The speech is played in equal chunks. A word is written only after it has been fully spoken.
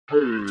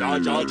Joystick,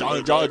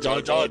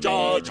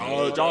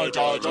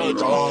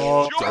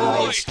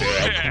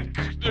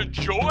 the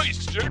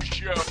Joystick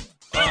Show.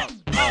 Up,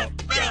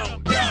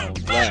 down,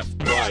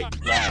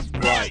 left,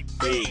 right,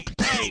 B,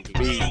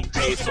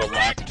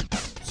 select.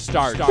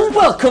 Start.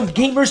 Welcome,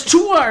 gamers, to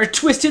our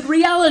twisted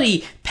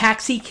reality.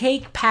 Paxi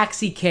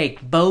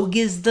Cake. Bogue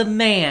is the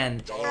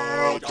man.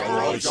 Joystick,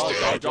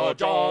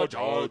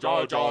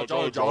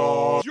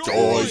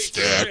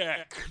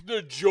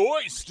 the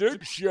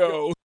Joystick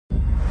Show.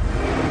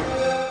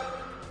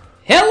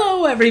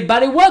 Hello,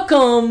 everybody.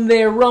 Welcome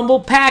there, Rumble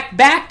Pack,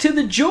 back to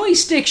the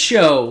Joystick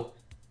Show.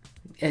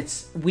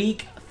 It's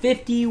week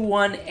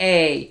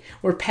 51A.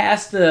 We're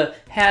past the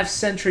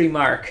half-century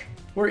mark.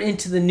 We're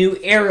into the new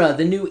era,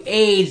 the new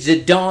age, the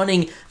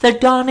dawning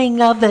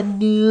of the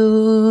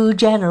new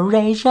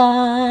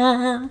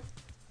generation.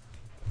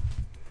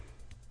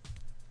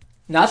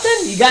 Nothing?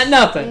 You got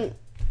nothing?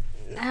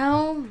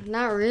 No,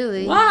 not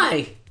really.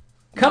 Why?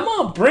 Come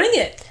on, bring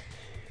it.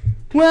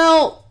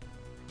 Well,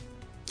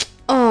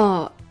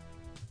 I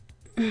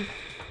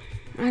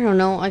don't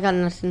know. I got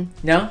nothing.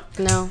 No?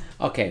 No.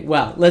 Okay,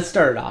 well, let's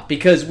start it off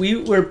because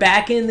we're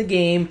back in the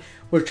game.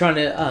 We're trying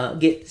to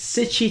get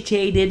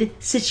situated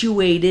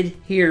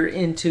here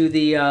into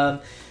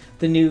the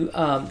new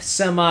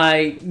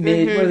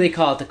semi-mid, what do they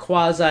call it, the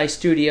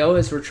quasi-studio,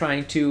 as we're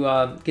trying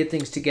to get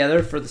things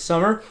together for the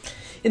summer.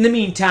 In the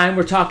meantime,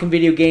 we're talking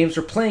video games.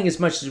 We're playing as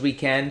much as we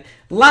can.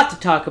 A lot to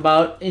talk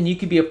about, and you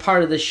can be a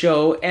part of the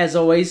show. As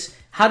always,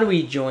 how do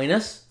we join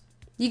us?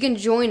 You can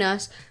join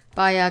us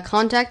by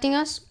contacting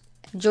us,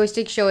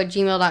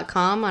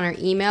 joystickshow@gmail.com on our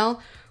email,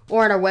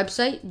 or at our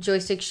website,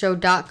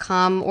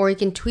 joystickshow.com, or you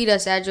can tweet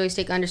us at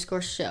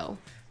joystick_show.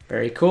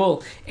 Very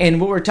cool. And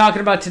what we're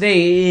talking about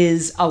today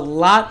is a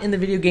lot in the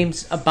video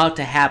games about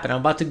to happen.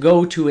 I'm about to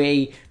go to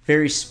a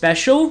very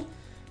special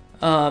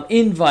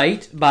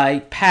invite by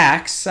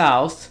PAX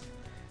South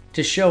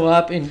to show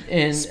up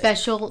and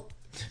Special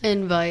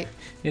invite.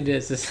 It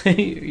is.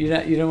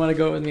 You don't want to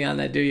go with me on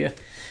that, do you?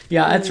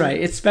 Yeah, that's right.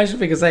 It's special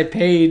because I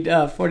paid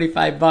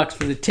 $45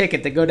 for the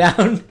ticket to go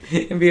down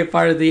and be a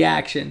part of the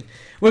action.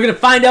 We're going to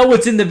find out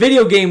what's in the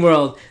video game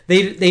world.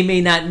 They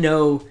may not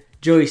know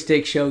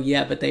Joystick Show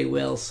yet, but they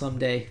will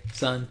someday,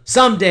 son.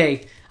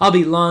 Someday, I'll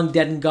be long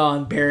dead and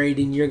gone, buried,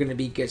 and you're going to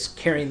be just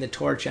carrying the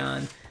torch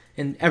on,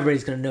 and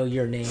everybody's going to know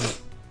your name.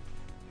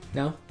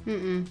 No?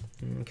 Mm-mm.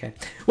 Okay.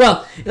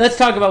 Well, let's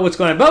talk about what's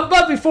going on.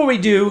 But before we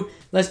do,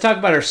 let's talk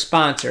about our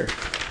sponsor.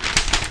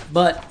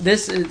 But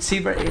this, see,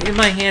 in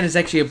my hand is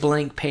actually a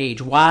blank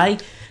page. Why?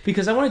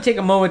 Because I want to take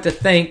a moment to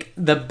thank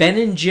the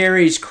Ben &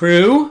 Jerry's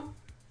crew,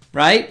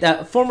 right?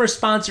 The former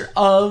sponsor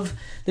of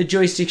the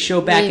Joystick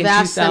Show back in 2000. We've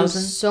asked them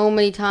so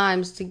many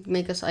times to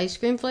make us ice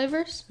cream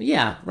flavors.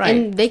 Yeah, right.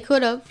 And they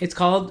could have. It's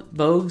called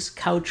Bogue's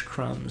Couch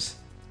Crumbs.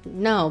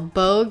 No,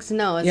 Bogues.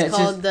 No, it's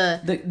called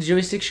the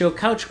Joystick Show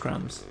Couch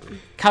Crumbs.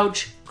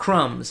 Couch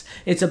Crumbs.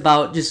 It's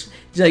about just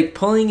like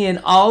pulling in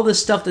all the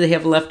stuff that they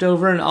have left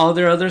over and all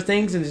their other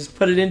things and just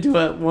put it into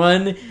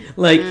one.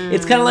 Like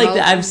it's kind of like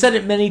I've said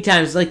it many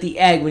times. Like the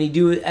egg when you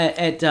do it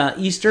at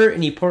Easter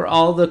and you pour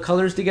all the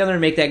colors together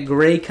and make that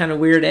gray kind of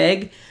weird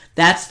egg.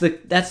 That's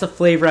the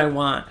flavor I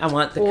want. I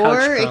want the Couch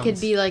Crumbs. Or it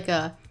could be like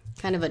a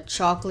kind of a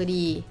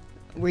chocolatey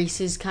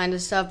Reese's kind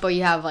of stuff, but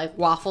you have like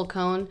waffle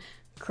cone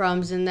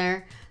crumbs in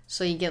there.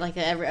 So you get like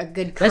a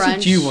good crunch. That's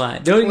what you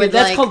want.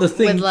 That's called the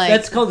thing.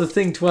 That's called the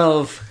Thing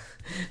 12.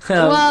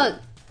 Well,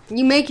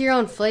 you make your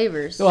own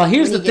flavors. Well,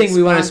 here's the thing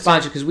we want to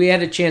sponsor because we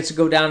had a chance to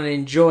go down and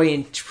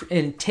enjoy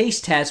and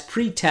taste test,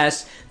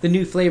 pre-test the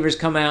new flavors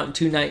coming out in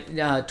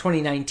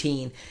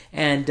 2019.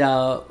 And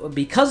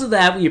because of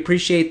that, we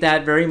appreciate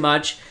that very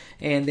much.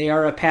 And they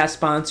are a past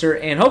sponsor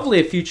and hopefully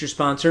a future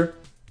sponsor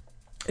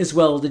as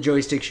well of the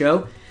Joystick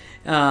Show.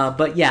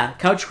 But yeah,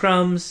 Couch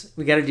Crumbs,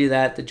 we got to do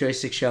that. The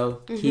Joystick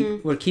Show,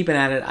 we're keeping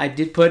at it.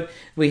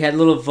 We had a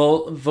little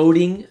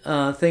voting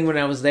thing when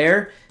I was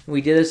there.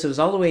 We did this. It was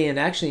all the way in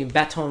not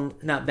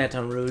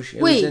Baton Rouge.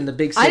 It was in the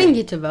big city. I didn't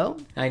get to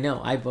vote. I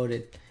know, I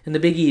voted in the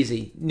Big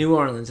Easy, New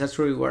Orleans. That's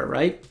where we were,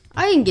 right?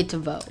 I didn't get to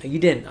vote. You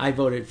didn't. I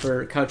voted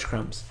for Couch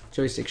Crumbs,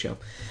 Joystick Show.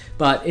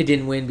 But it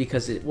didn't win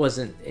because it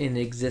wasn't in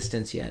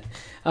existence yet.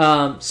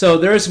 So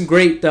there are some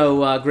great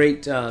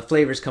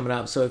flavors coming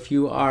out. So if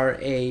you are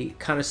a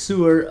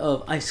connoisseur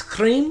of ice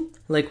cream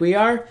like we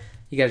are,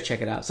 you got to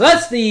check it out. So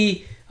that's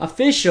the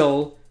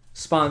official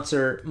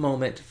sponsor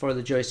moment for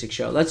the Joystick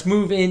Show. Let's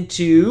move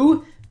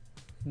into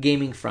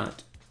gaming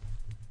front.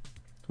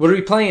 What are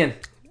we playing?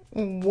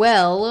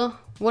 Well,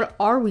 what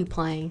are we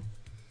playing?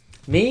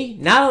 Me?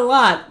 Not a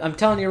lot. I'm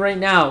telling you right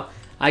now.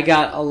 I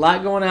got a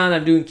lot going on.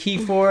 I'm doing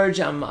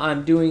Keyforge.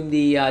 I'm doing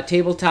the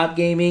tabletop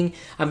gaming.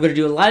 I'm going to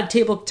do a lot of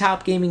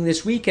tabletop gaming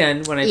this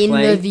weekend when I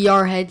play. In the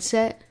VR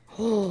headset?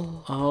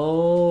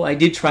 Oh, I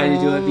did try to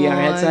do a VR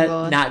headset.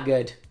 God.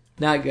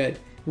 Not good.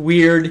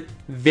 Weird.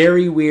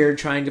 Very weird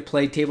trying to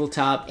play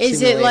tabletop Is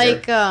simulator.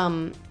 It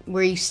like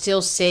where you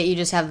still sit, you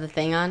just have the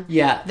thing on.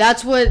 Yeah.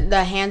 That's what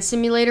the hand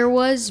simulator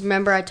was.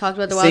 Remember I talked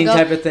about the while ago? Same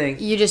type of thing.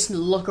 You just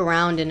look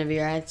around in a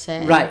VR, I'd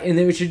say. Right, and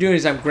then what you're doing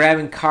is I'm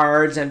grabbing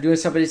cards, I'm doing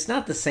stuff, but it's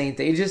not the same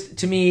thing. It just,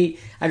 to me,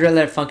 I'd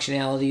rather have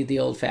functionality the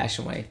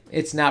old-fashioned way.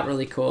 It's not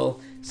really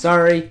cool.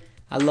 Sorry,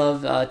 I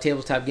love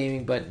tabletop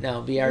gaming, but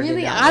no, VR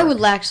Really? did not I work.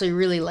 would actually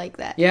really like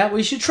that. Yeah,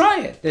 we should try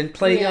it. Then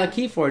play Yeah.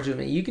 Keyforge with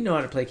me. You can know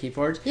how to play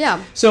Keyforge.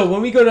 Yeah. So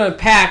when we go to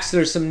PAX,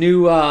 there's some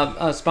new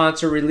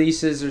sponsor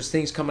releases. There's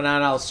things coming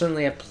out. I'll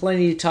certainly have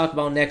plenty to talk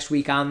about next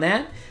week on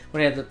that,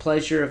 when I have the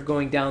pleasure of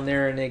going down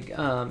there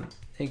and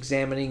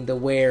examining the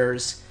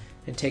wares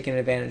and taking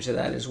advantage of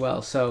that as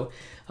well. So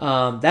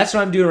that's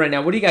what I'm doing right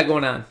now. What do you got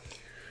going on?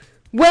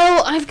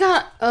 Well, I've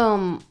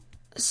got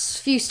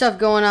few stuff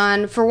going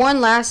on. For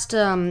one, last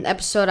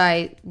episode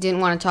I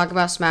didn't want to talk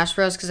about Smash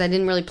Bros. Because I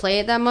didn't really play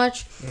it that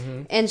much.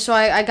 Mm-hmm. And so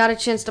I got a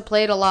chance to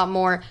play it a lot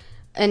more.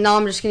 And now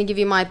I'm just going to give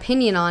you my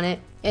opinion on it.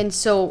 And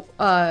so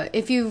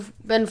if you've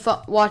been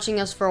watching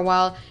us for a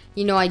while,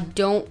 you know I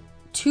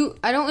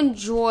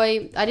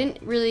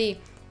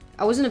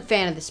wasn't a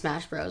fan of the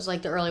Smash Bros.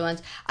 Like the early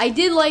ones. I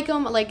did like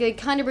them. Like they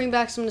kind of bring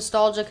back some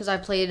nostalgia because I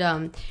played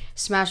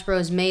Smash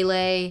Bros.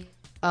 Melee.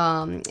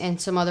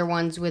 And some other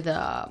ones with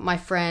my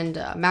friend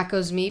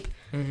Mako's Meep,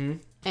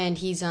 and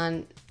he's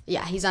on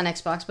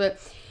Xbox. But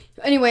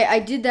anyway, I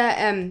did that,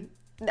 and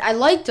I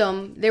liked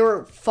them. They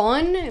were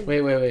fun.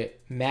 Wait.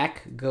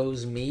 Mac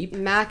Goes Meep?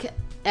 MACGOES,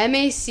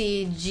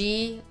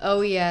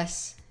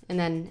 and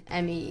then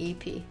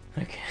MEEP.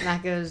 Okay.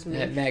 Mac Goes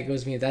Meep. Mac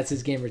Goes Meep. That's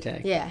his gamer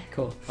tag. Yeah.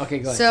 Cool. Okay,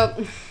 go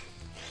ahead.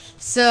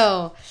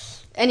 So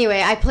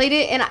anyway, I played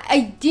it, and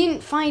I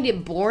didn't find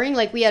it boring.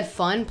 Like, we had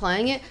fun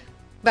playing it.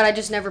 But I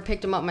just never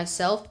picked them up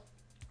myself.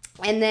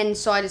 And then,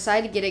 so I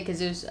decided to get it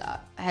because it was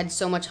had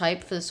so much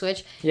hype for the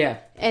Switch. Yeah.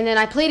 And then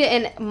I played it,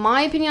 and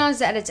my opinion on it is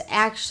that it's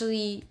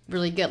actually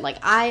really good.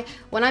 Like,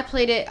 when I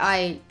played it,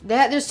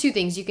 there's two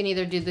things. You can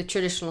either do the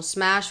traditional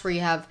Smash, where you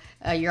have,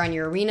 you're on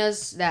your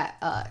arenas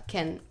that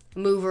can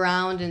move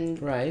around and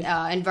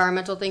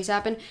environmental things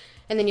happen.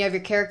 And then you have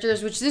your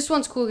characters, which this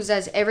one's cool because it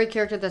has every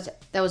character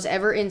that was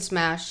ever in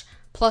Smash,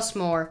 plus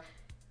more.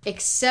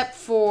 Except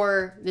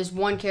for this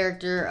one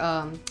character,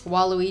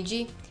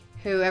 Waluigi,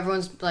 who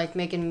everyone's like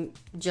making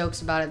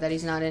jokes about it that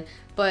he's not in.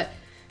 But,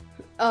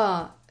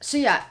 so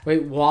yeah.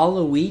 Wait,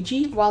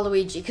 Waluigi?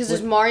 Waluigi. Because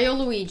there's Mario,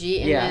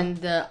 Luigi, and then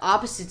the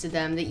opposites of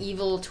them, the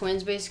evil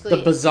twins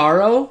basically. The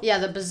Bizarro? Yeah,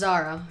 the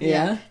Bizarro.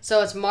 Yeah.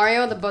 So it's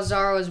Mario, the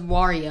Bizarro is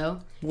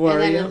Wario.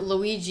 And then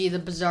Luigi, the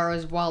Bizarro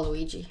is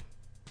Waluigi.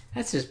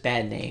 That's just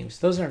bad names.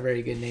 Those aren't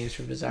very good names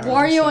for Bizarro.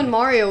 Wario and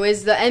Mario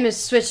is the M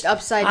is switched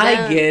upside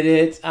down. I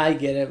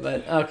get it,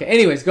 but okay.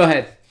 Anyways, go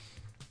ahead.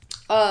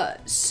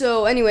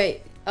 So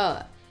anyway,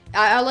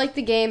 I like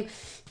the game.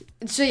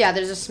 So yeah,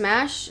 there's a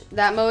Smash,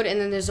 that mode, and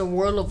then there's a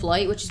World of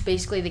Light, which is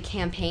basically the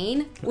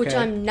campaign, which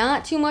I'm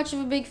not too much of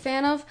a big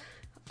fan of.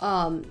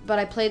 But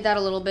I played that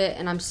a little bit,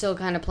 and I'm still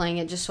kind of playing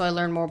it just so I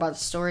learn more about the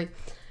story.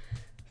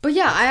 But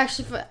yeah, I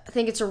actually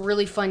think it's a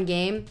really fun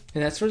game.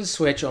 And that's for the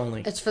Switch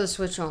only? It's for the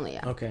Switch only,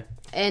 yeah. Okay.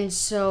 And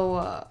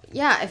so,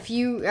 yeah, if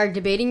you are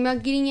debating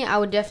about getting it, I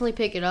would definitely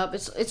pick it up.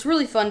 It's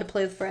really fun to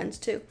play with friends,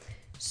 too.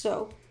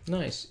 So.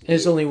 Nice.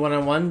 It's only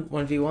 1-on-1,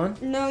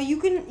 1v1? No, you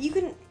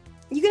can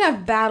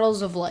have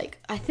battles of, like,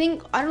 I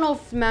don't know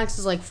if the max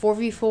is, like,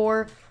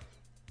 4v4.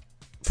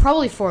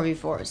 Probably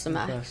 4v4 is the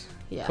max. Yes.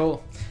 Yeah.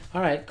 Cool.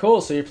 All right,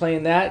 cool. So you're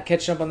playing that,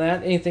 catching up on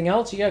that. Anything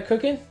else you got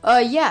cooking?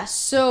 Yeah,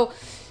 so...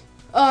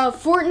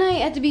 Fortnite,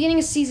 at the beginning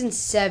of Season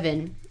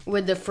 7,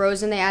 with the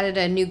Frozen, they added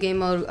a new game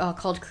mode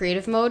called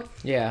Creative Mode.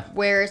 Yeah.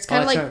 Where it's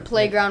kind of like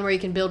Playground, where you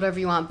can build whatever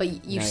you want,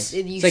 but you nice.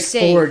 It's like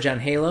save. Forge on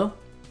Halo?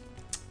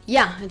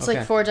 Yeah, it's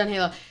like Forge on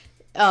Halo.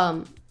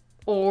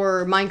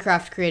 Or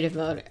Minecraft Creative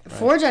Mode. Right.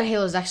 Forge on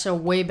Halo is actually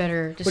a way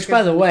better description. Which,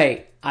 by the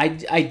way,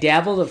 I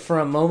dabbled for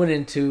a moment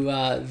into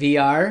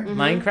VR,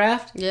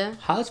 Minecraft. Yeah.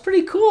 That's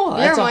pretty cool.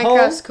 VR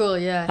Minecraft's cool,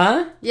 yeah.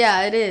 Huh?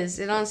 Yeah, it is.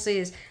 It honestly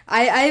is.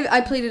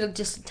 I played it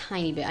just a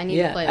tiny bit. I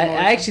need to play it more.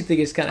 I actually think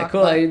it's kind of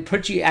cool. It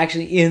puts you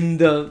actually in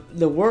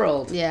the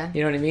world. Yeah.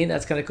 You know what I mean?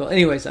 That's kind of cool.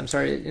 Anyways, I'm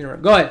sorry to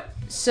interrupt. Go ahead.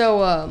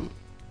 So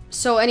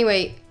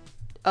anyway,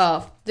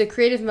 the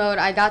creative mode,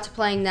 I got to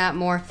playing that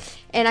more.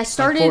 And I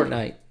started...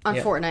 On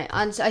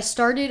Fortnite. I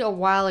started a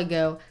while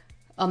ago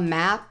a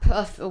map,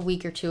 a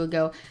week or two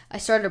ago. I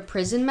started a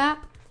prison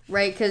map,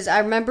 right? Because I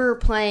remember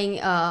playing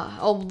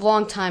a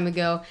long time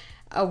ago.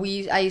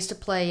 I used to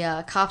play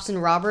Cops and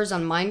Robbers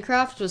on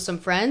Minecraft with some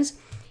friends,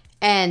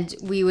 and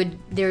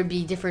there would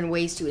be different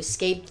ways to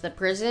escape the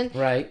prison.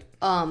 Right.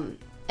 And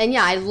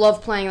yeah, I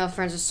love playing with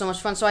friends. It's so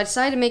much fun. So I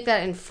decided to make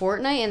that in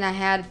Fortnite,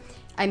 and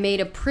I made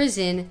a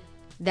prison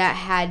that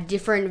had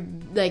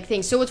different like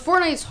things. So with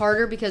Fortnite, it's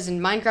harder because in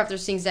Minecraft,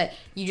 there's things that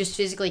you just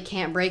physically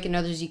can't break, and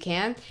others you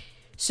can.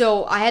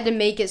 So I had to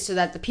make it so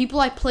that the people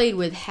I played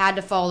with had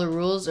to follow the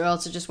rules, or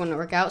else it just wouldn't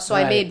work out. So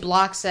I made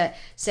blocks that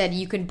said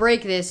you can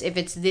break this if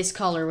it's this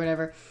color or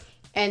whatever.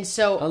 And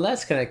so... Oh,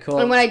 that's kind of cool.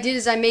 And what I did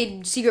is I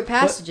made secret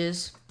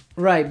passages.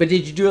 Right, but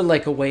did you do it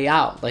like a way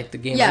out, like the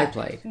game I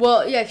played?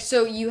 Well, yeah,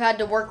 so you had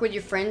to work with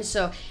your friends.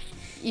 So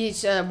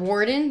It's a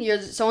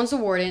warden. Someone's a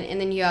warden, and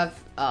then you have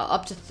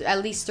up to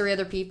at least 3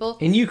 other people.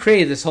 And you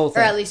created this whole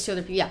thing. Or at least 2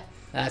 other people, yeah.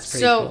 That's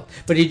pretty cool.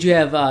 But did you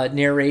have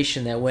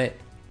narration that went,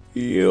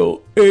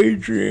 "Yo,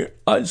 Adrian,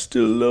 I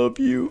still love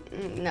you"?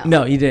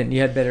 No, you didn't.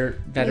 You had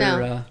better.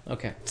 No.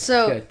 Okay.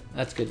 So good.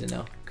 That's good to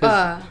know.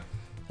 'Cause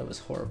that was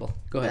horrible.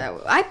 Go ahead.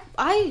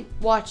 I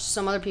watched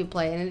some other people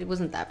play, and it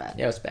wasn't that bad.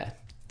 Yeah, it was bad.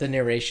 The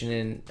narration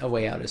in A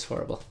Way Out is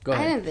horrible. Go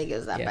ahead. I didn't think it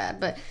was that bad,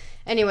 but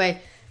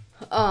anyway,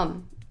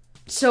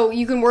 so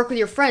you can work with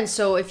your friends.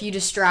 So if you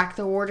distract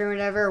the warden or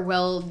whatever,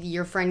 well,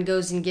 your friend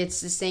goes and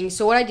gets this thing.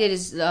 So what I did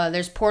is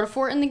there's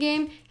Port-a-Fort in the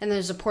game, and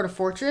there's a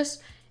Port-a-Fortress,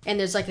 and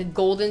there's like a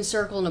golden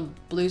circle and a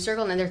blue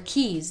circle, and they're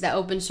keys that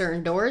open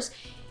certain doors,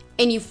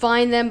 and you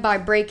find them by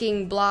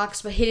breaking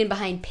blocks, but hidden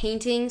behind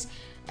paintings.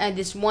 And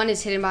this one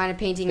is hidden behind a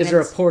painting. Is there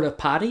a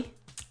porta-potty?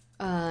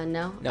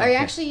 No. Okay.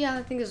 Actually, yeah,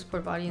 I think there's a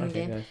porta potty in the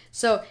game. Good.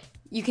 So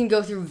you can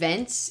go through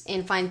vents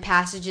and find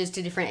passages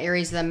to different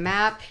areas of the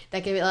map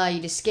that can allow you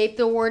to escape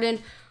the warden.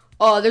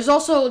 There's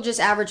also just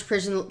average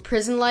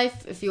prison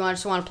life. If you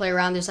just want to play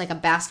around, there's like a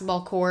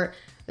basketball court.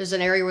 There's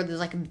an area where there's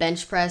like a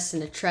bench press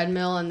and a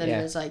treadmill, and then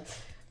there's like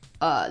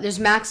there's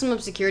maximum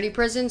security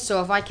prison.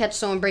 So if I catch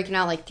someone breaking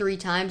out like 3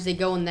 times, they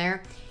go in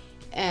there,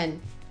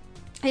 and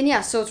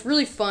yeah, so it's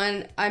really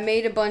fun. I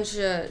made a bunch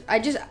of...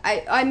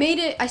 I made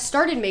it... I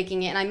started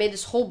making it, and I made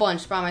this whole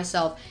bunch by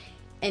myself.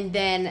 And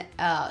then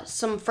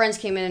some friends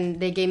came in, and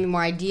they gave me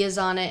more ideas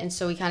on it, and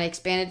so we kind of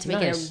expanded to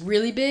make it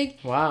really big.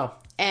 Wow.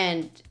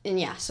 And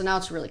yeah, so now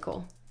it's really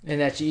cool. And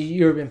that's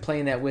you've been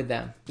playing that with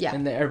them. Yeah.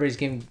 And everybody's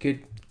giving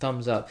good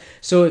thumbs up.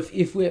 So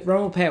if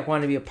Rumble Pack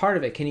wanted to be a part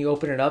of it, can you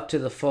open it up to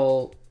the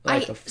full...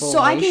 So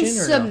I can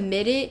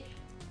submit it...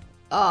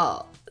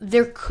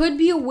 There could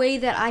be a way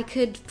that I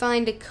could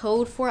find a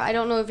code for it. I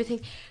don't know everything,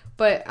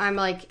 but I'm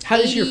like... How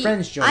does your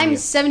friends join you? I'm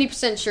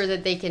 70% sure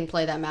that they can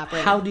play that map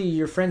right How now. do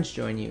your friends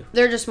join you?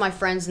 They're just my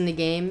friends in the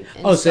game.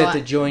 And so they have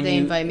to join they you?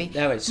 They invite me.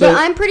 That way. So, but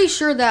I'm pretty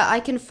sure that I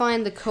can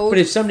find the code. But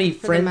if somebody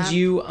friends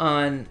you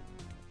on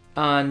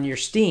your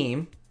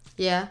Steam...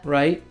 Yeah.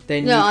 Right?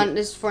 Then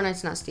This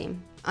Fortnite's not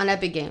Steam. On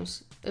Epic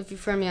Games. If you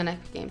friend me on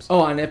Epic Games. Oh,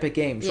 on Epic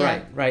Games,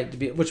 yeah. right.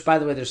 Which, by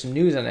the way, there's some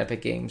news on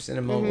Epic Games in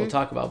a moment we'll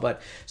talk about. But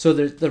so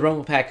the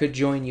Rumble Pack could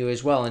join you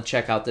as well and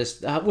check out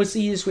this. What's the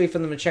easiest way for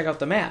them to check out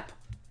the map?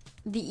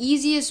 The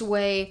easiest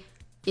way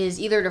is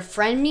either to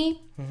friend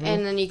me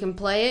and then you can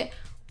play it,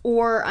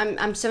 or I'm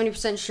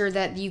 70% sure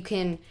that you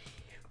can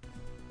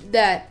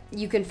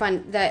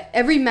find that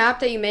every map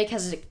that you make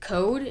has a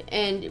code,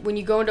 and when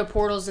you go into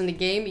portals in the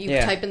game, you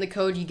type in the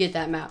code, you get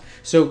that map.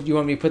 So you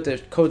want me to put the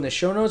code in the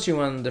show notes, or you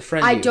want them to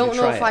friend you? I don't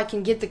know if I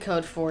can get the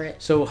code for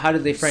it. So how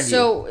did they friend you?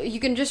 So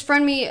you can just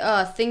friend me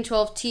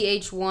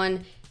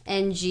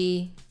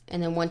Thing12TH1NG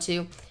and then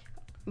 12.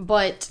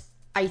 But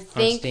I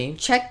think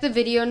check the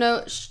video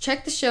notes,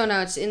 check the show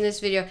notes in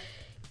this video.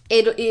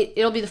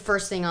 It'll be the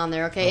first thing on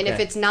there, okay? And if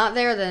it's not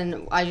there,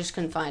 then I just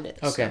couldn't find it.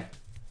 Okay. So.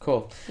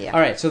 Cool. Yeah. All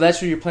right, so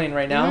that's what you're playing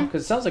right now?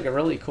 Because it sounds like a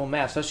really cool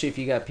map, especially if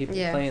you got people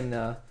playing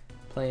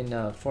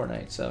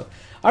Fortnite. So,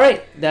 all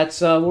right, that's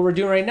what we're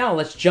doing right now.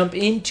 Let's jump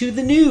into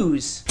the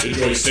news. The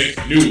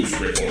Joystick News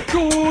Report.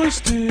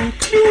 Joystick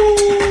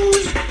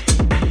News.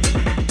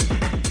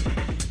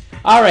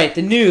 All right,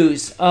 the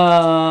news.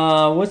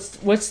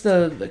 What's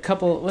the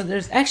couple? Well,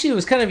 there's actually, it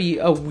was kind of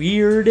a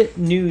weird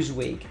news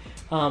week.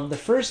 The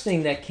first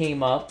thing that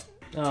came up.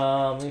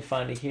 Let me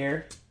find it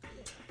here.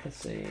 Let's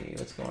see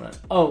what's going on.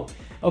 Oh,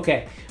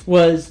 okay.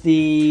 Was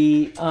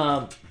the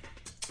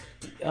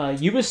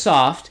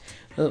Ubisoft.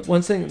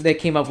 One thing that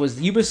came up was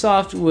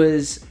Ubisoft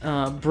was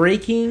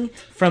breaking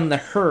from the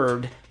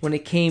herd when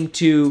it came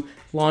to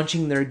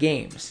launching their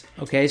games.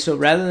 Okay, so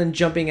rather than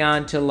jumping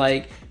on to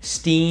like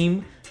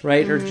Steam,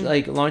 right, or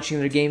like launching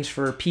their games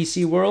for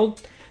PC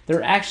World,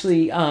 they're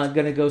actually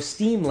going to go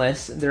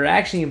Steamless. They're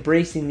actually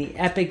embracing the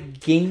Epic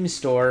Game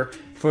Store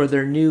for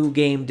their new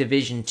game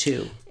Division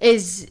 2.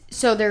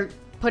 So they're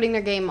putting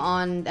their game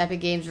on Epic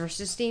Games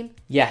versus Steam?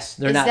 Yes,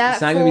 they're not. It's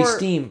not going to be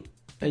Steam.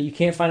 You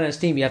can't find it on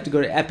Steam. You have to go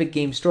to Epic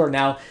Game Store.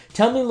 Now,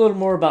 tell me a little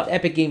more about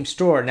Epic Game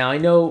Store. Now, I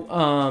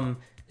know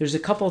there's a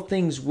couple of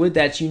things with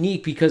that's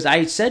unique because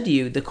I said to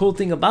you, the cool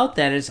thing about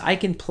that is I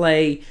can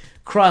play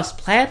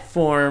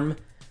cross-platform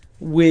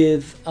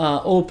with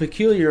Old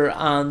Peculiar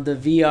on the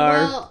VR.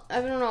 Well, I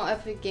don't know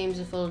Epic Games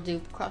if it'll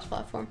do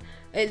cross-platform.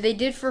 They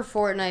did for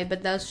Fortnite,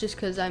 but that's just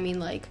because, I mean,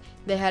 like,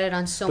 they had it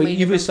on so many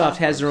different Ubisoft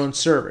has their own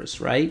servers,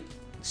 right?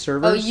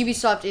 Servers? Oh,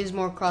 Ubisoft is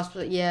more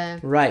yeah.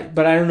 Right,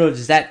 but I don't know,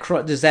 does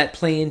that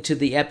play into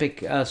the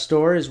Epic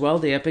store as well,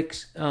 the Epic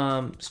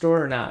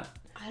store or not?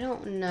 I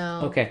don't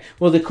know. Okay,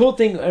 well, the cool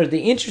thing, or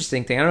the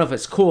interesting thing, I don't know if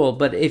it's cool,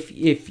 but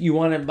if you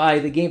want to buy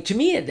the game, to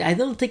me, I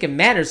don't think it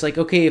matters. Like,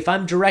 okay, if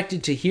I'm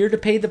directed to here to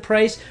pay the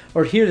price,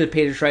 or here to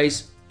pay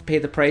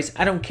the price,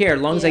 I don't care,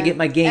 as long as I get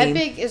my game.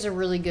 Epic is a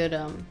really good,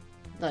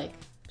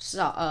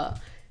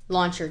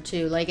 launcher,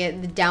 too. Like,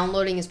 the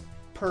downloading is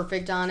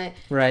perfect on it.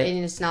 Right.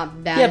 And it's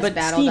not bad. Yeah, as but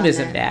Battle.net. Steam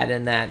isn't bad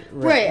in that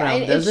right.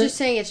 realm, It's just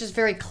saying it's just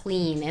very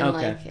clean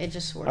and it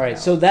just works. All right, out.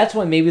 so that's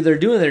what maybe they're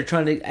doing. They're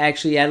trying to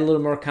actually add a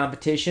little more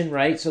competition,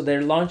 right? So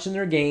they're launching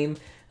their game,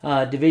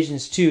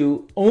 Divisions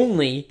 2,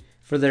 only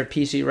for their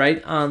PC,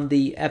 right? On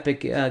the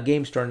Epic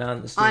Game Store, not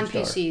on the Steam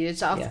Store. On PC.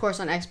 It's, of course,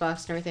 on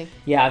Xbox and everything.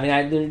 Yeah, I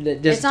mean,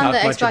 it's on the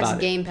Xbox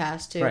Game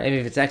Pass, too. Right, I mean,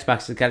 if it's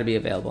Xbox, it's got to be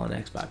available on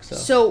Xbox.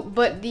 So,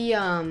 but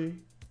the,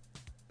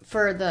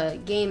 for the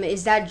game,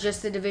 is that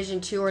just the Division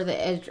 2 or the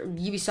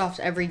Ubisoft's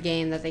every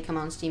game that they come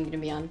out on Steam going to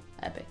be on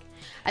Epic?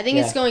 I think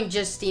it's going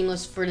just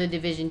Steamless for the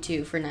Division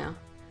 2 for now.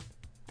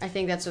 I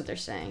think that's what they're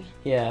saying.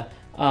 Yeah.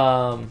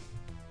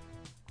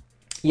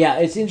 Yeah,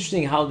 it's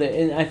interesting how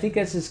and I think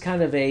this is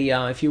kind of a,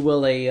 if you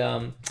will, a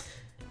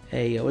what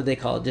do they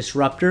call it,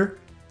 disruptor,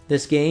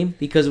 this game,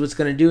 because what's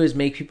going to do is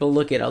make people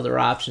look at other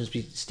options.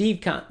 Steam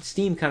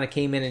kind of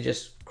came in and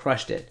just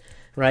crushed it,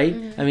 right?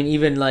 Mm-hmm. I mean,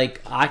 even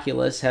like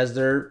Oculus has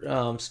their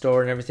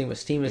store and everything, but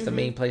Steam is the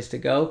main place to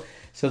go.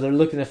 So they're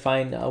looking to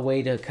find a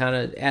way to kind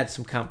of add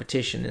some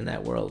competition in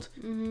that world,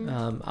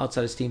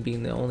 outside of Steam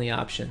being the only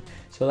option.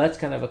 So that's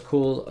kind of a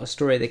cool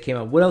story that came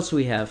out. What else do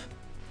we have?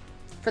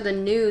 For the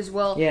news,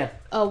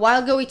 a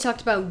while ago we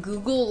talked about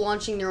Google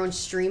launching their own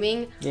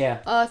streaming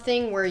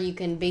thing where you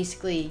can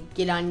basically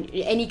get on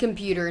any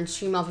computer and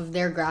stream off of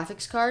their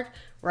graphics card,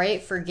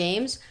 right, for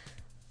games.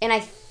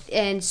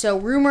 And so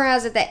rumor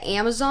has it that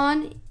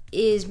Amazon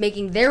is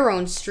making their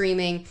own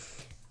streaming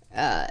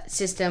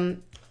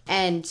system.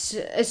 And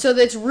so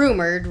that's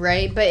rumored,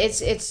 right? But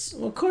it's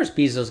well, of course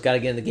Bezos got to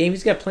get in the game.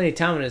 He's got plenty of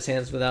time on his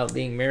hands without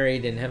being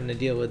married and having to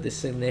deal with this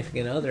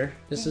significant other.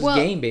 This is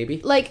game,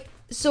 baby.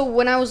 So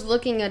when I was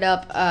looking it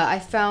up, I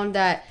found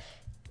that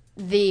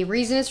the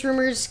reason it's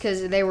rumors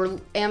because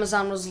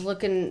Amazon was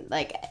looking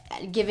like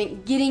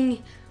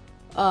getting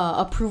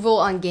approval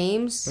on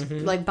games,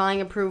 like buying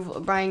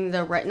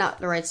the right, not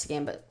the rights to the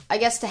game, but I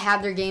guess to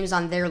have their games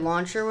on their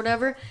launch or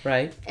whatever.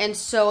 Right. And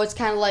so it's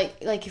kind of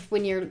like if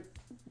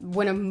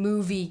when a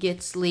movie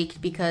gets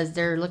leaked because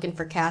they're looking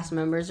for cast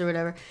members or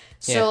whatever.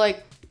 So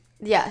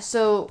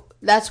so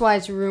that's why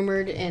it's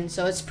rumored, and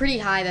so it's pretty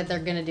high that they're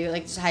gonna do it.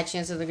 Like there's a high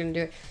chance that they're gonna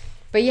do it.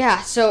 But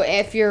yeah, so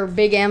if you're a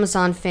big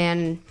Amazon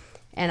fan,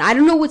 and I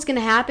don't know what's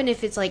gonna happen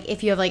if it's like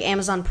if you have like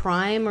Amazon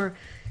Prime or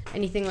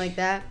anything like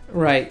that.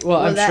 Right. Well,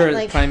 I'm sure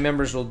the Prime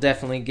members will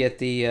definitely get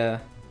the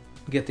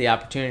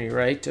opportunity,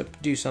 right, to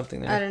do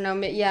something there. I don't know.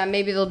 Yeah,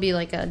 maybe there'll be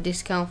like a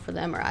discount for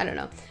them, or I don't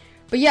know.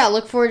 But yeah,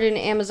 look forward to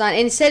Amazon.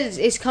 And it said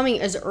it's coming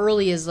as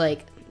early as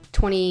like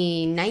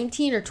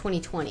 2019 or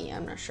 2020.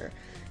 I'm not sure.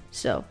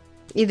 So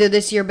either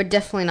this year, but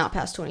definitely not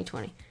past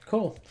 2020.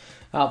 Cool.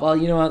 Well,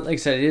 you know what? Like I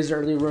said, it is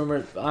early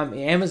rumor.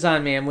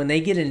 Amazon, man, when they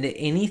get into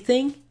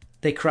anything,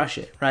 they crush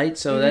it, right?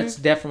 So that's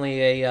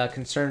definitely a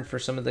concern for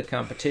some of the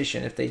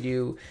competition if they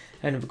do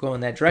end up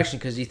going that direction.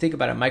 Because you think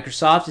about it,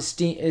 Microsoft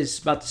is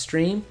about to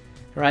stream,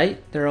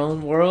 right? Their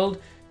own world.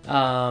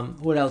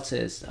 What else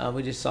is?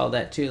 We just saw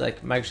that too.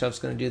 Like Microsoft's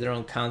going to do their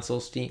own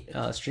console,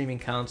 streaming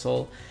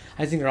console.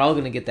 I think they're all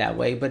going to get that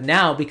way. But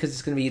now, because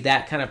it's going to be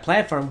that kind of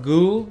platform,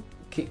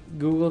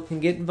 Google can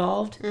get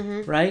involved,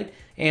 right?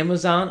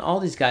 Amazon, all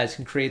these guys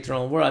can create their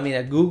own world. I mean,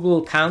 a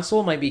Google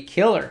console might be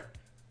killer,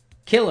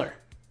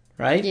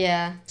 right?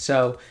 Yeah.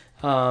 So,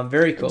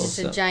 very cool. Just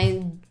a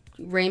giant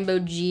rainbow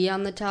G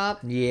on the top.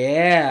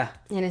 Yeah.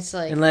 And it's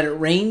like... And let it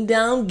rain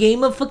down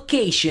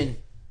gamification.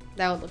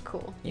 That would look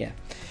cool. Yeah.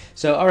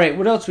 So, all right,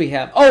 what else we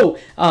have? Oh,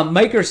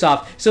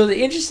 Microsoft. So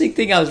the interesting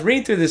thing, I was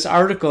reading through this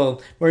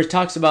article where it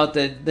talks about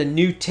the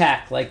new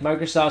tech. Like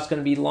Microsoft's going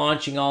to be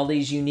launching all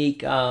these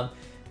unique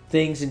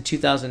things in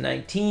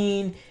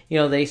 2019. You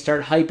know, they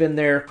start hyping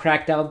their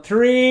Crackdown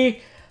 3,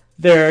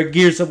 their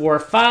Gears of War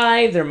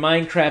 5, their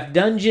Minecraft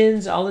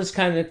Dungeons, all this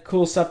kind of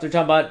cool stuff they're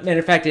talking about. Matter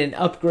of fact, an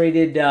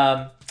upgraded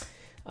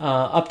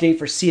update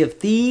for Sea of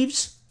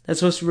Thieves. That's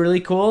supposed to be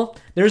really cool.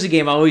 There's a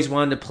game I always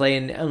wanted to play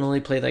and only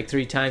played like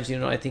 3 times,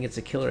 even though I think it's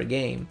a killer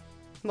game.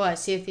 What,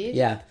 Sea of Thieves?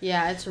 Yeah.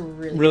 Yeah, it's a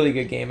really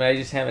good game. I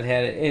just haven't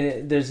had it.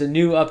 And there's a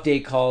new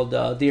update called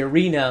The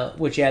Arena,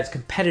 which adds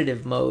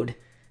competitive mode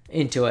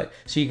into it.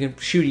 So you can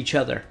shoot each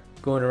other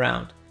going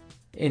around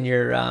in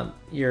your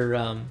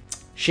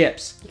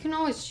ships. You can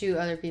always shoot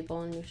other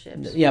people in your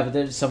ships. Yeah, but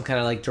there's some kind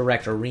of like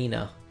direct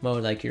arena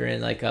mode, like you're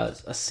in like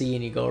a sea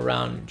and you go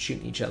around and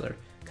shooting each other.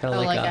 Kind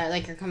of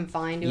like you're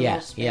confined to a little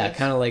space. Yeah,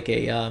 kind of like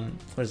a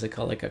what is it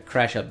called, like a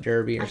crash up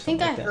derby or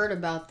something. I think I heard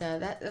about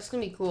that. That's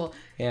gonna be cool.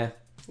 Yeah,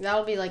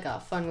 that'll be like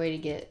a fun way to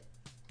get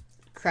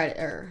credit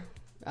or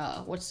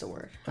what's the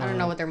word? I don't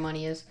know what their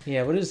money is.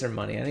 Yeah, what is their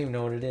money? I don't even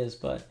know what it is,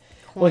 but.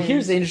 Well,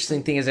 here's the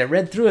interesting thing. As I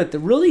read through it,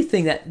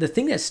 the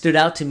thing that stood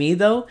out to me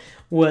though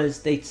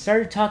was they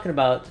started talking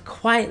about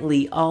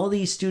quietly all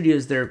these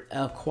studios they're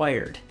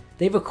acquired.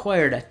 They've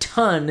acquired a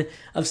ton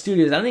of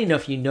studios. I don't even know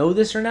if you know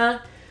this or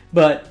not,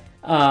 but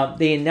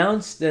they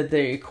announced that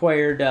they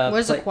acquired. What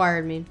does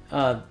acquired mean?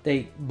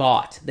 They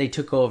bought. They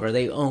took over.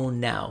 They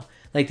own now.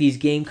 Like these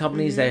game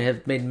companies that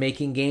have been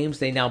making games,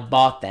 they now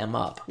bought them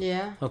up.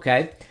 Yeah.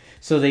 Okay.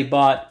 So they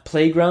bought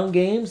Playground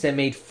Games that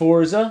made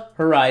Forza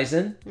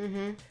Horizon.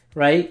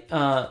 right?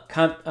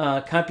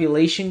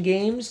 Compilation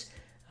games,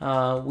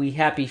 We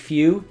Happy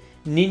Few,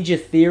 Ninja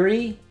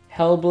Theory,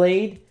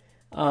 Hellblade,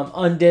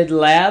 Undead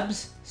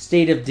Labs,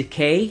 State of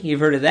Decay. You've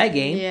heard of that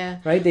game, Yeah.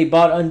 right? They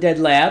bought Undead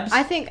Labs.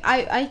 I think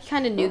I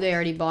kind of knew they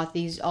already bought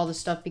all this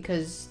stuff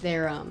because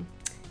they're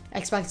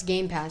Xbox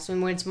Game Pass.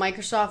 And when it's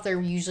Microsoft, they're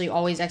usually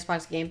always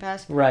Xbox Game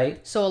Pass. Right.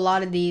 So a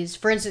lot of these,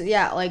 for instance,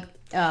 like.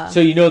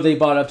 So they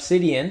bought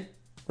Obsidian,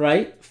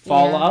 right?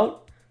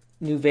 Fallout,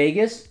 New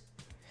Vegas.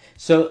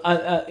 So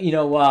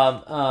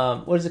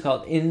what is it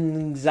called?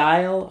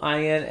 Inxile,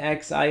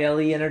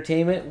 INXILE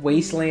Entertainment,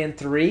 Wasteland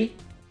 3.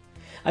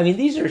 I mean,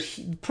 these are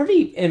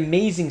pretty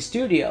amazing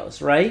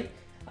studios, right?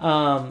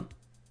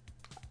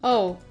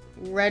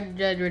 Red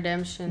Dead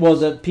Redemption. Well,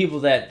 the people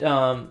that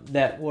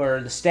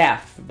were the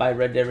staff by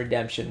Red Dead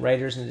Redemption,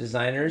 writers and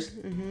designers,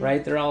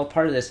 right? They're all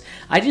part of this.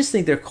 I just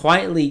think they're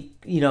quietly,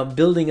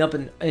 building up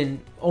and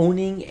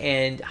owning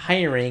and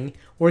hiring,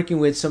 working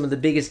with some of the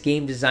biggest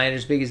game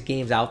designers, biggest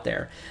games out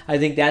there. I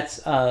think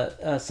that's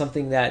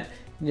something that,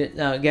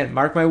 again,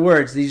 mark my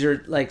words, these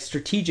are like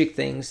strategic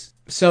things.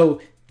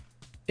 So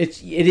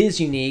it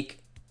is unique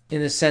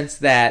in the sense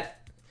that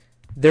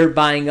they're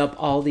buying up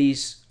all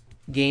these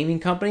gaming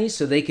companies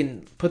so they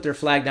can put their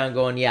flag down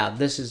going, yeah,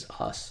 this is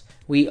us.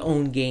 We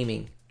own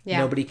gaming. Yeah.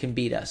 Nobody can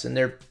beat us. And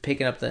they're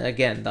picking up,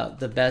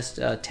 the best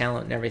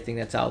talent and everything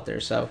that's out there.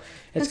 So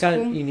it's kind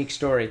of a unique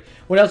story.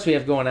 What else do we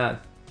have going on?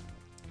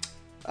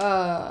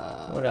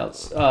 What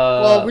else?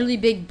 A really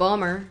big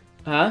bummer.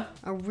 Huh?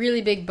 A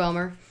really big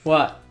bummer.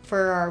 What?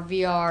 For our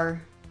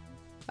VR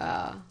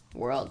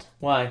world.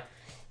 Why?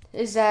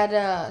 Is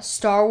that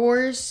Star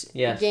Wars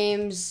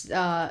games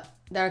that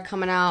are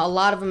coming out, a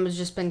lot of them has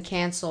just been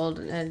canceled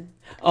and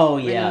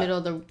in the middle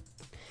of the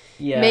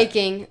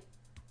making.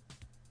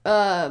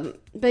 But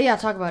yeah,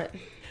 talk about it.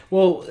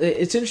 Well,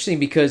 it's interesting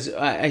because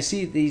I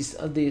see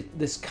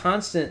this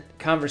constant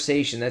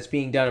conversation that's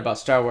being done about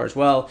Star Wars.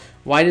 Well,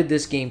 why did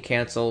this game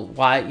cancel?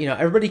 Why,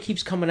 everybody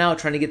keeps coming out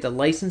trying to get the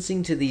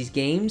licensing to these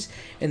games,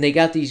 and they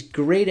got these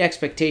great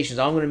expectations.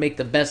 I'm going to make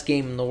the best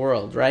game in the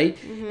world, right?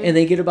 Mm-hmm. And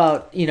they get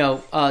about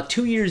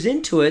 2 years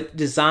into it,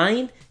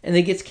 design, and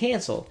it gets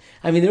canceled.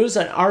 I mean, there was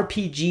an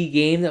RPG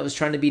game that was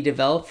trying to be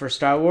developed for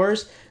Star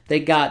Wars. They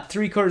got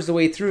 3/4 of the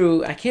way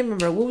through. I can't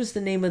remember what was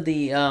the name of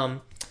the.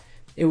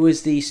 It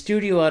was the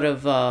studio out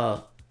of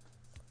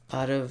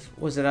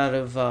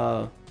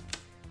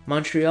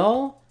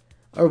Montreal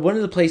or one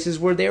of the places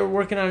where they were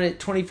working on it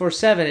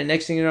 24/7, and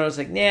next thing you know, it's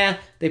like, nah,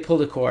 they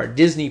pulled a cord.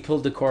 Disney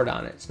pulled the cord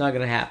on it. It's not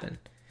going to happen.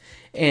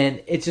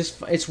 And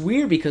it's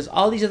weird because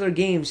all these other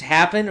games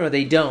happen or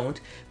they don't,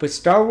 but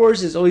Star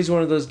Wars is always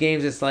one of those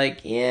games that's like,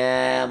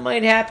 yeah, it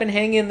might happen.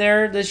 Hang in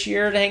there this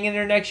year, hang in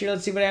there next year.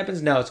 Let's see what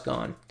happens. No, it's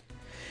gone.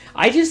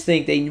 I just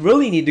think they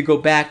really need to go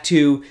back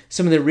to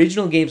some of the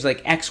original games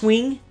like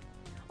X-Wing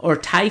or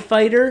TIE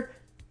Fighter,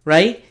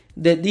 right?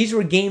 That these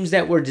were games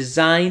that were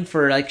designed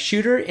for like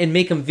shooter and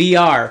make them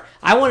VR.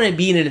 I want to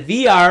be in a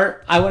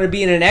VR. I want to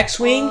be in an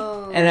X-Wing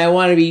and I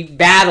want to be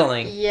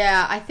battling.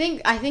 Yeah, I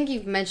think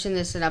you've mentioned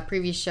this in a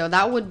previous show.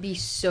 That would be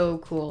so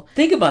cool.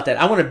 Think about that.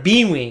 I want a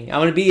B-Wing. I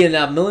want to be in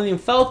a Millennium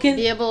Falcon.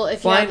 Be able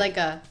if flying. You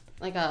had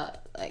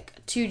like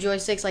two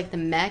joysticks like the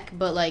mech,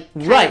 but like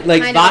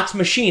Vox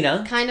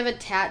Machina, kind of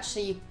attached, so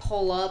you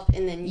pull up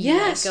and then you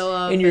go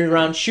up, and you're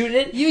around shooting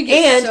it. You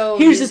get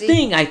here's the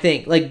thing, I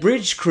think like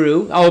Bridge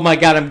Crew. Oh my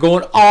God, I'm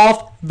going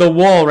off the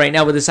wall right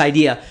now with this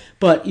idea.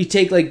 But you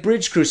take like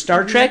Bridge Crew,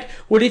 Star Trek.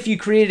 What if you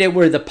created it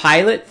where the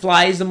pilot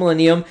flies the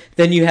Millennium,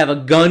 then you have a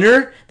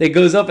gunner that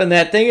goes up in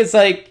that thing? It's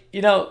like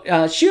shoot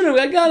him,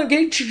 I got him,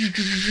 okay?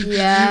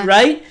 Yeah,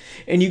 right.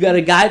 And you got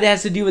a guy that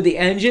has to do with the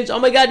engines. Oh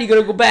my God, you got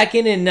to go back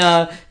in and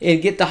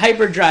get the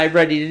hyperdrive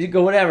ready to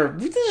go whatever.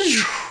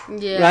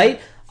 Yeah.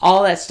 Right?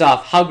 All that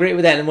stuff. How great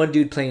would that? And one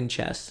dude playing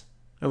chess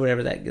or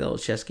whatever that little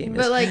chess game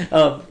is. But like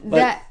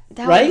that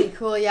right? would be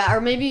cool. Yeah,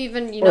 or maybe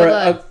even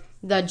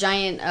the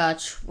giant.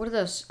 What are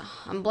those?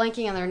 I'm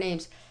blanking on their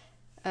names.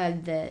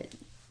 The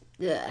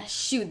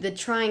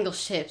triangle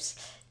ships.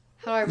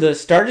 The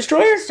Star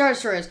Destroyers? Star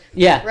Destroyers.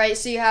 Yeah. Right,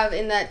 so you have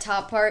in that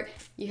top part,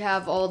 you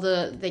have all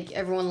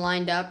everyone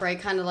lined up, right?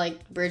 Kind of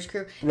like Bridge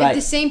Crew. Right. If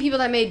the same people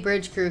that made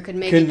Bridge Crew could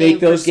make a game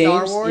for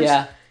Star Wars.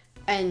 Yeah.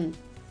 And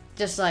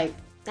just like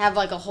have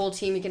like a whole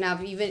team, you can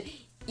have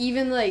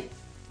even like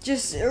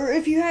just, or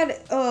if you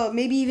had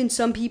maybe even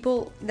some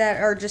people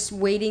that are just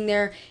waiting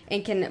there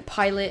and can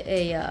pilot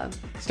a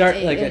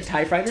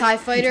TIE Fighter? TIE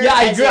Fighter. Yeah,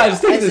 I was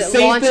thinking the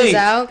same thing.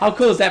 Out. How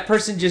cool is that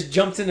person just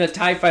jumps in a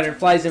TIE Fighter and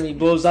flies him, he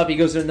blows up, he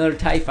goes to another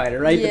TIE Fighter,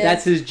 right? Yeah. But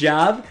that's his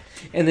job.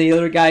 And the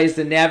other guy is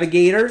the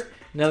navigator.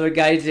 Another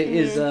guy is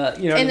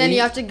and then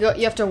you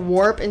have to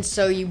warp, and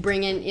so you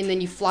bring in, and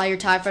then you fly your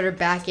TIE Fighter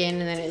back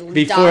in, and then it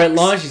before docks, it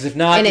launches. If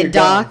not, and it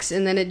docks, done.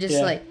 And then it just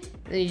then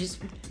you just.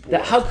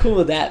 How cool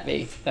would that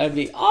be? That would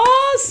be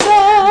awesome.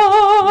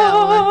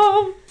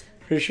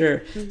 For sure.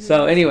 Mm-hmm.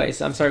 So,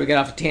 anyways, I'm sorry we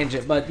got off a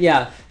tangent, but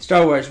yeah,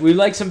 Star Wars. We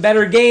like some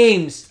better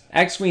games.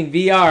 X-Wing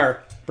VR,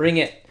 bring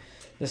it.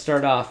 to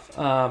start off.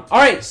 All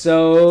right,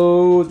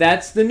 so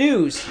that's the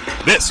news.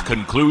 This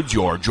concludes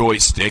your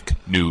Joystick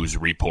News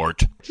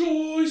Report.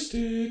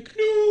 Joystick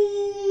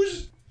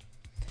News.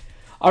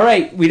 All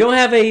right, we don't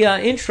have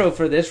a intro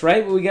for this,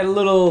 right? But we got a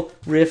little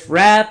riff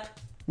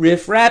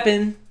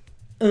rapping.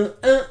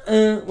 What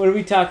are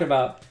we talking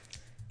about?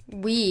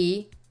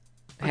 We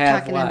are Have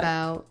talking what?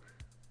 about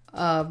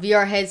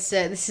VR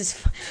headset. This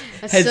is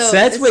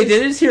Headsets? Wait,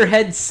 did it hear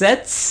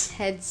headsets?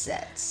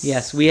 Headsets.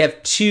 Yes, we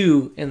have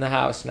 2 in the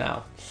house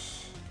now.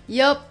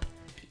 Yup.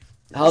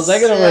 How's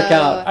that going to work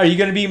out? Are you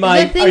going to be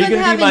my? The thing Are you with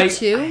going to be having my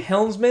 2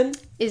 helmsman?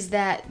 is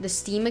that the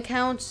Steam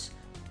accounts,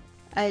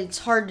 it's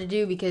hard to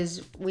do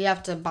because we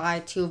have to buy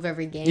 2 of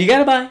every game. You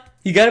gotta buy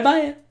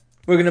it.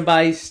 We're gonna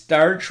buy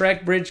Star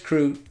Trek Bridge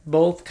Crew,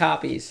 both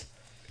copies.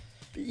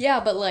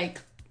 Yeah, but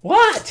like.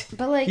 What?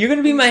 But like. You're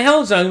gonna be my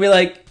helmsman. I'm gonna be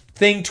like,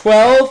 thing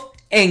 12,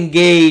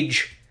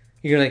 engage.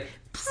 You're gonna like.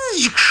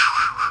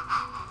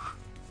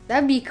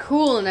 That'd be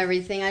cool and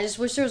everything. I just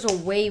wish there was a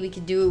way we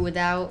could do it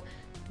without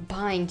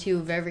buying 2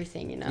 of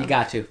everything, you know? You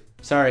got to.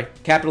 Sorry,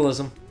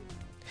 capitalism.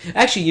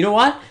 Actually, you know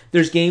what?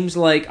 There's games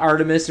like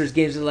Artemis. There's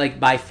games that like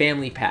buy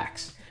family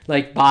packs,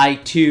 like buy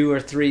 2 or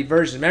 3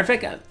 versions. Matter of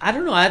fact, I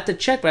don't know. I have to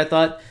check, but I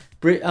thought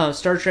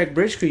Star Trek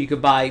Bridge Crew you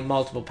could buy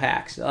multiple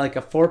packs, like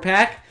a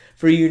 4-pack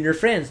for you and your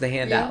friends to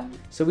hand out.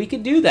 So we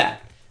could do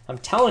that. I'm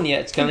telling you,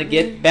 it's gonna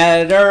get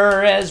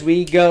better as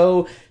we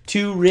go.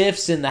 2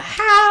 riffs in the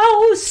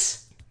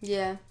house.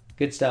 Yeah.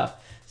 Good stuff.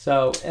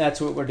 So that's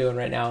what we're doing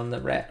right now in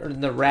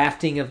the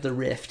rafting of the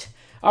rift.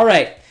 All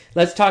right.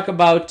 Let's talk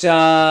about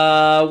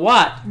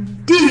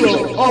what?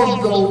 Deal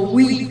of the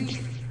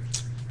week.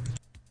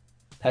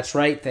 That's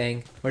right,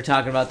 thing. We're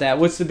talking about that.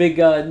 What's the big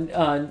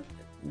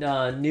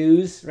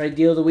news, right?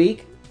 Deal of the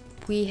week?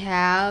 We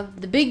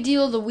have the big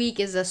deal of the week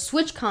is a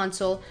Switch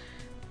console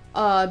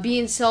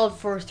being sold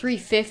for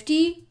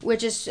 $350,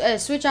 which is a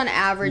Switch on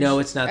average. No,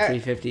 it's not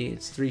 $350.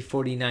 It's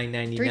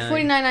 $349.99.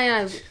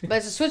 $349.99, but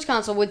it's a Switch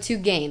console with 2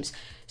 games.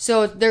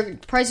 So their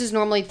price is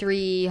normally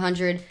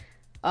 $300.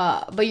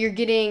 But you're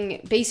getting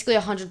basically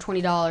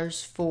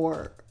 $120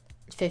 for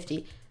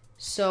 $50.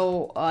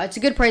 So it's a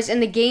good price.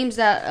 And the games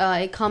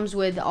that it comes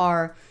with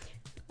are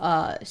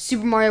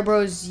Super Mario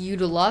Bros. U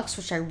Deluxe,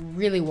 which I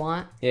really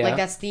want. Yeah. Like,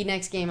 that's the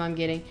next game I'm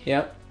getting.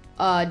 Yep.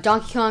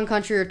 Donkey Kong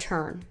Country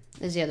Return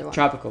is the other one.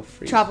 Tropical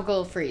Freeze.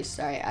 Tropical Freeze.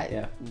 Sorry.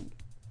 Yeah.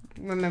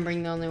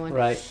 Remembering the only one.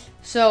 Right.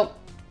 So,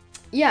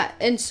 yeah.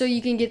 And so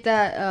you can get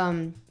that.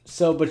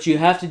 But you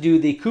have to do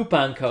the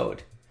coupon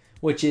code,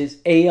 which is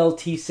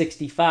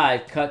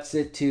ALT65, cuts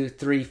it to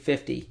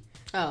 $350.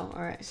 Oh,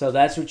 all right. So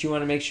that's what you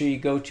want to make sure you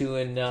go to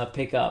and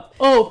pick up.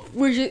 Oh,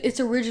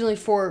 it's originally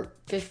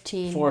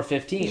 $415.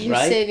 $415, You're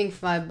right? saving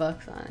 $5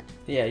 on it.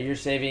 Yeah, you're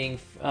saving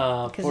it's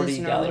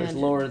 $40 normally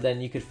lower than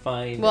you could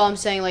find. Well, I'm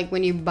saying like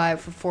when you buy it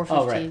for $415.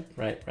 Oh,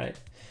 right.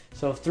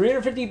 So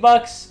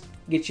 $350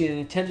 gets you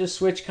a Nintendo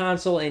Switch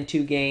console and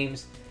 2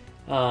 games.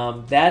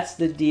 That's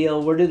the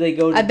deal. Where do they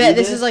go to I bet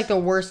do this is like the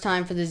worst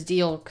time for this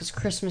deal because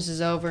Christmas is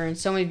over and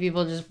so many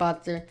people just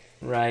bought their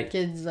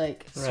kids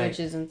like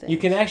Switches and things. You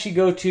can actually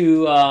go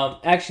to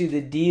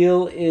the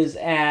deal is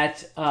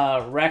at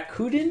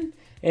Rakuten.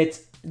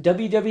 It's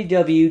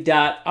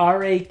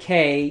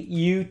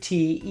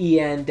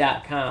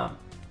www.rakuten.com.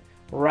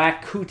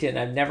 Rakuten.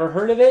 I've never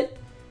heard of it.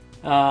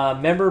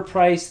 Member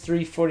price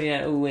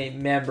 $349. Oh wait,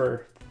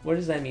 member. What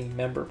does that mean?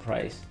 Member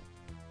price.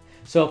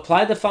 So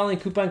apply the following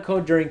coupon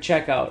code during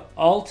checkout.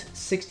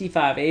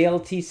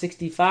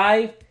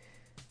 ALT65.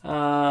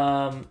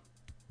 ALT65.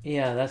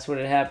 Yeah, that's what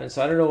it happens.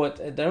 So I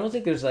don't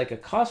think there's like a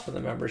cost for the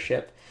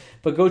membership.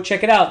 But go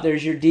check it out.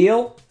 There's your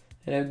deal.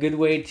 And a good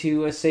way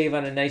to save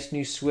on a nice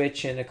new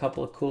Switch and a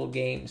couple of cool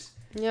games.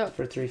 Yep.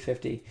 For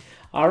 $350.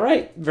 All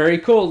right, very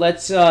cool.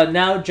 Let's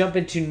now jump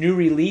into new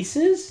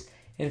releases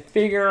and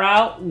figure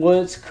out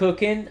what's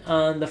cooking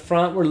on the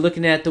front. We're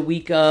looking at the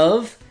week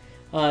of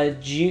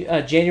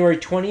January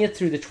 20th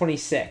through the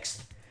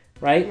 26th,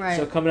 right?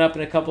 So coming up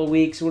in a couple of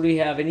weeks, what do we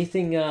have?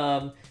 Anything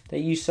that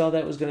you saw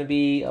that was going to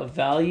be of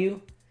value?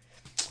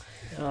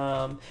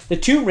 The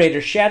Tomb Raider,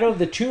 Shadow of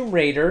the Tomb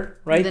Raider,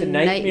 right? The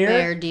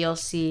Nightmare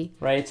DLC.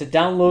 Right, it's a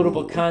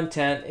downloadable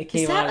content. It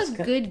came out. Is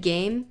that a good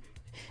game?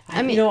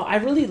 I mean, I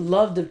really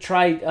love to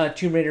try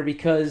Tomb Raider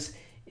because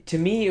to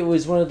me it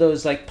was one of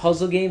those like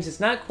puzzle games. It's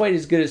not quite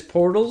as good as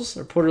Portals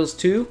or Portals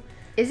 2.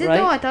 Is it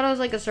though? I thought it was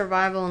like a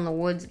survival in the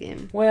woods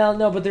game. Well,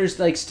 no, but there's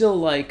like still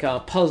like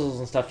puzzles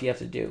and stuff you have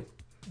to do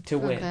to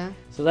win. Okay.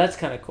 So that's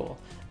kind of cool.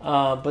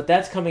 But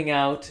that's coming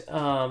out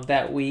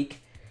that week.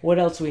 What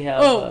else we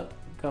have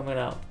coming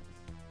out?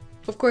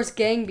 Of course,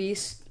 Gang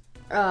Beasts.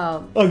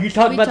 You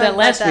talked about that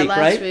last week,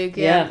 right? Week,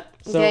 yeah.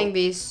 So, Gang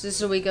Beasts. This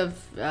is a week of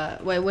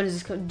when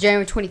is this?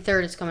 January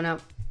 23rd. It's coming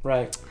out.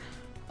 Right.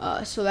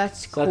 So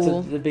that's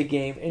cool. That's the big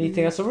game.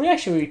 Anything else? So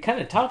we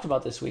kind of talked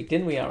about this week,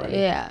 didn't we already?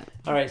 Yeah.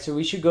 All right, so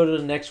we should go to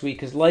the next week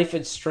because Life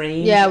is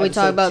Strange. Yeah, we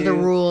talked about 2. the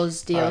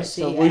rules DLC. Right,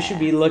 so we should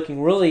be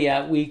looking really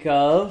at week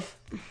of.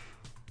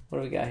 What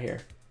do we got here?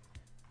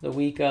 The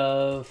week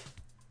of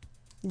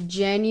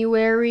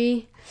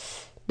January.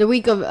 The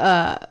week of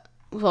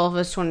Well,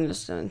 if it's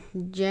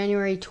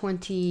January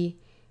 28th,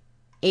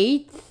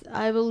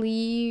 I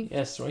believe.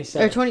 Yes,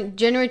 27th. Or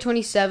January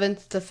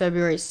 27th to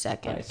February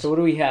 2nd. All right, so what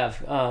do we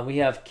have? We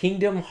have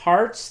Kingdom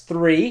Hearts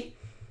 3.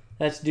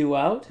 That's due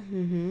out.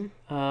 Mm-hmm.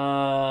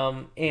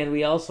 And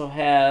we also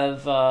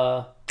have,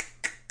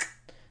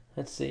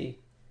 let's see.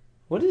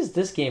 What is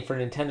this game for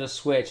Nintendo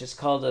Switch? It's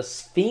called A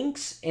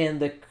Sphinx and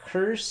the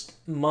Cursed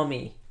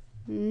Mummy.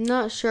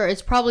 Not sure.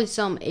 It's probably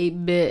some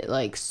 8-bit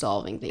like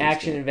solving things.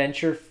 Action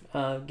adventure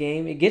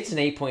game. It gets an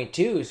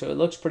 8.2, so it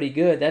looks pretty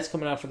good. That's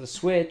coming out for the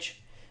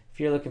Switch if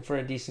you're looking for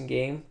a decent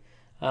game.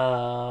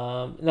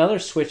 Another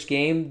Switch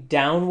game,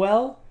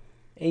 Downwell,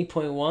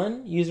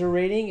 8.1 user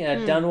rating.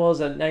 Downwell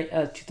is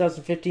a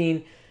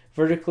 2015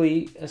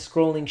 vertically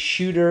scrolling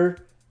shooter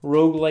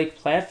roguelike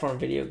platform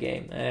video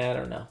game. I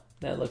don't know.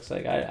 That looks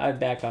like I'd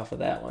back off of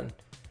that one.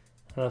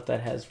 I don't know if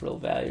that has real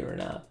value or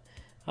not.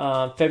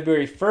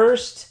 February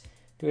 1st,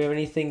 do we have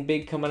anything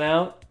big coming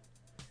out?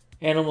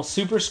 Animal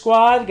Super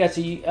Squad got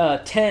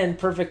to 10,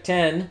 Perfect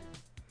 10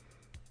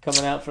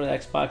 coming out for the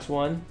Xbox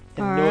One.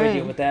 I have no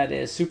idea what that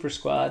is. Super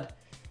Squad.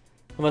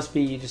 It must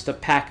be just a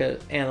pack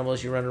of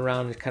animals you run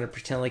around and kind of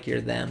pretend like you're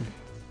them.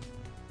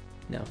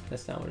 No,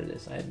 that's not what it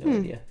is. I have no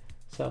idea.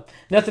 So,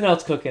 nothing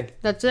else cooking.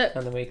 That's it.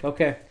 On the week.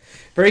 Okay.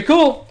 Very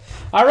cool.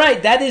 All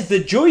right. That is the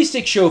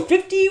Joystick Show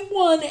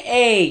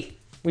 51A.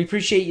 We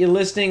appreciate you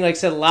listening. Like I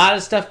said, a lot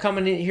of stuff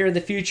coming in here in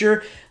the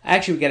future.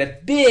 Actually, we got a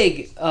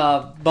big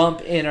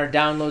bump in our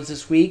downloads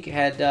this week.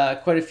 Had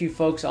quite a few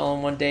folks all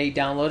in one day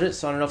download it.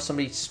 So I don't know if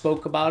somebody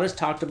spoke about us,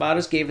 talked about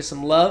us, gave us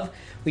some love.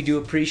 We do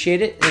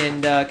appreciate it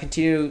and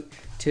continue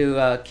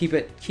to keep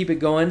it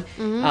going.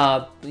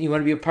 Mm-hmm. You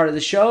want to be a part of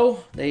the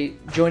show? They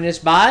join us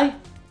by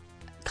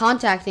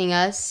contacting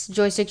us,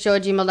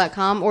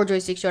 joystickshow@gmail.com or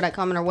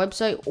joystickshow.com on our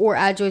website, or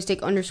at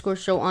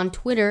joystick_show on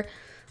Twitter,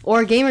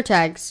 or gamer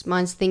tags.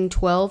 Mine's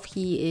Thing12.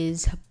 He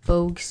is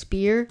Bogue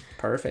Spear.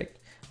 Perfect.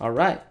 All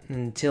right.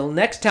 Until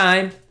next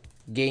time,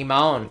 game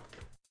on.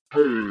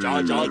 Joystick,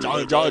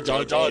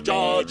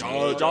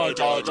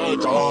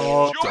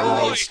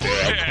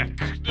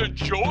 the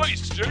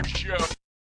Joystick Show.